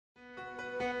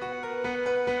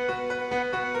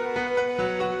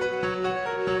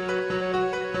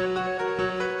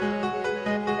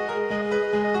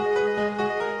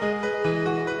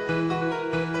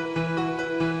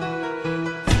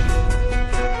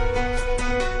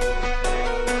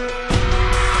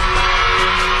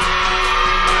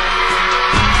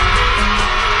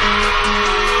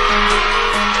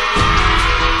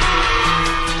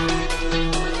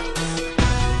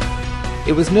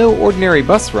it was no ordinary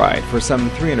bus ride for some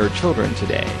 300 children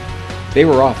today. They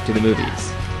were off to the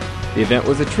movies. The event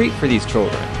was a treat for these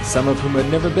children, some of whom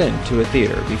had never been to a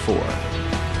theater before.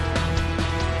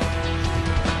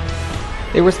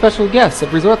 They were special guests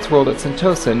at Resorts World at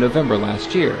Sentosa in November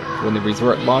last year, when the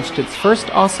resort launched its first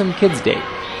Awesome Kids Date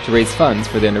to raise funds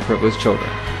for the underprivileged children.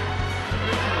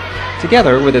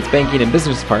 Together with its banking and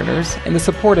business partners and the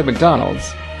support of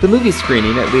McDonald's, the movie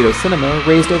screening at Lido Cinema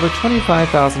raised over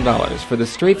 $25,000 for the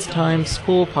Straits Times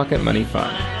School Pocket Money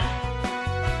Fund.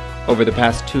 Over the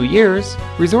past 2 years,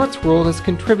 Resorts World has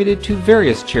contributed to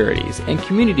various charities and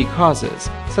community causes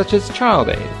such as Child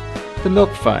Aid, the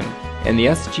Milk Fund, and the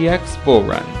SGX Bull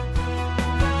Run.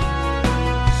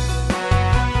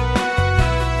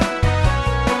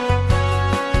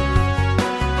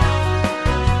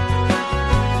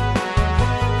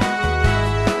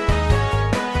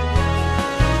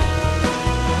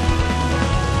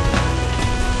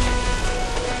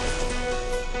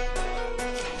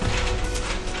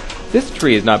 This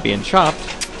tree is not being chopped.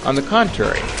 On the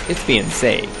contrary, it's being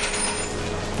saved.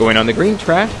 Going on the green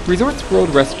track, Resorts World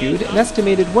rescued an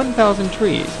estimated 1,000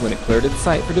 trees when it cleared its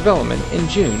site for development in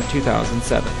June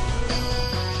 2007.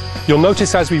 You'll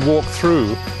notice as we walk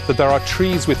through that there are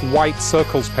trees with white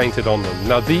circles painted on them.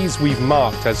 Now these we've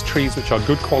marked as trees which are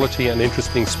good quality and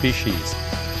interesting species.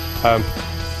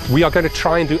 We are going to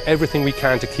try and do everything we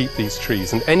can to keep these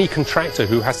trees, and any contractor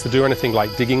who has to do anything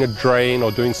like digging a drain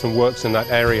or doing some works in that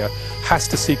area has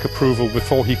to seek approval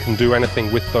before he can do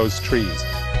anything with those trees.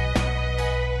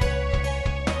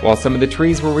 While some of the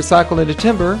trees were recycled into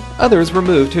timber, others were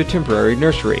moved to a temporary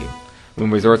nursery.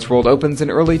 When Resorts World opens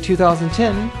in early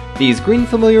 2010, these green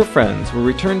familiar friends will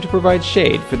return to provide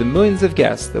shade for the millions of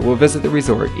guests that will visit the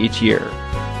resort each year.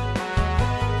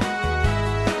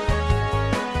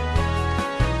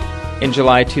 In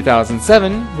July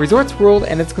 2007, Resorts World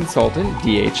and its consultant,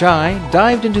 DHI,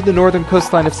 dived into the northern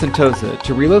coastline of Sentosa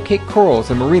to relocate corals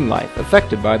and marine life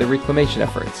affected by the reclamation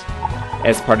efforts.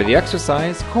 As part of the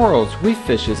exercise, corals, reef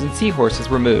fishes, and seahorses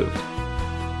were moved.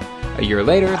 A year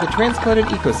later, the transplanted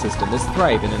ecosystem is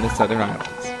thriving in the southern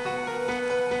islands.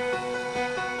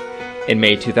 In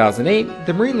May 2008,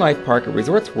 the Marine Life Park at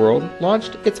Resorts World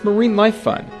launched its Marine Life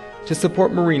Fund to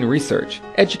support marine research,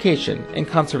 education, and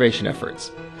conservation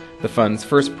efforts. The fund's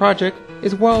first project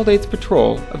is Wild Aid's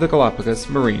patrol of the Galapagos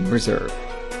Marine Reserve.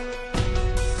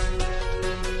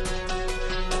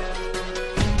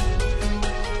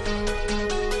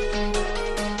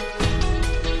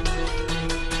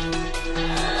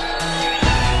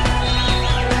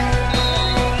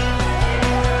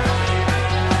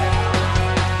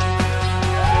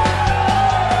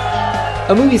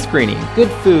 A movie screening, good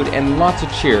food, and lots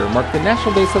of cheer marked the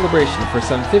National Day celebration for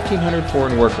some 1,500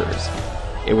 foreign workers.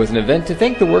 It was an event to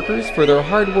thank the workers for their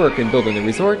hard work in building the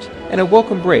resort and a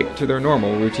welcome break to their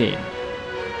normal routine.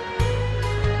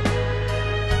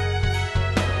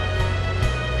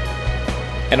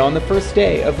 And on the first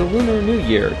day of the Lunar New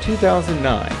Year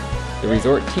 2009, the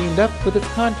resort teamed up with its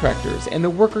contractors and the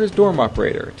workers' dorm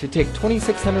operator to take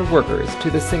 2,600 workers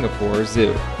to the Singapore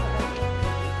Zoo.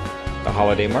 The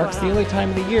holiday marks the only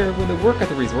time of the year when the work at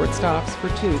the resort stops for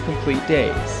 2 complete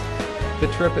days. The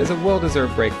trip is a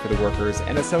well-deserved break for the workers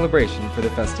and a celebration for the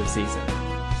festive season.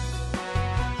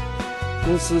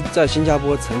 公司在新加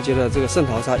坡承接了这个圣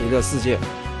淘沙娱乐世界，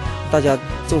大家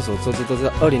众所周知都是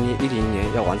2010年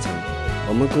要完成。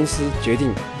我们公司决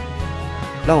定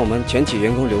让我们全体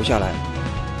员工留下来。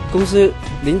公司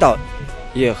领导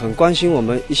也很关心我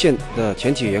们一线的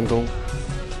全体员工，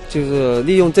就是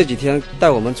利用这几天带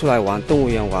我们出来玩，动物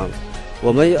园玩。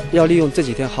我们要利用这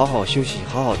几天好好休息，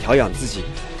好好调养自己。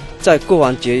 在过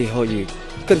完节以后，以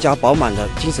更加饱满的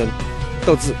精神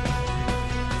斗志，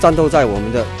战斗在我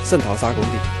们的圣淘沙工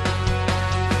地。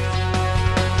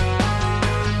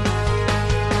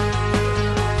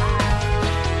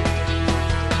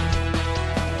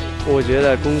我觉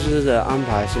得公司的安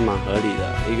排是蛮合理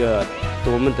的，一个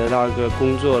我们得到一个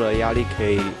工作的压力可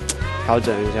以调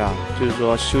整一下，就是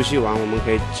说休息完我们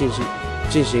可以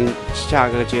进行下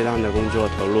个阶段的工作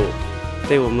投入，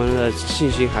对我们的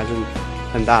信心还是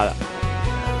很大的。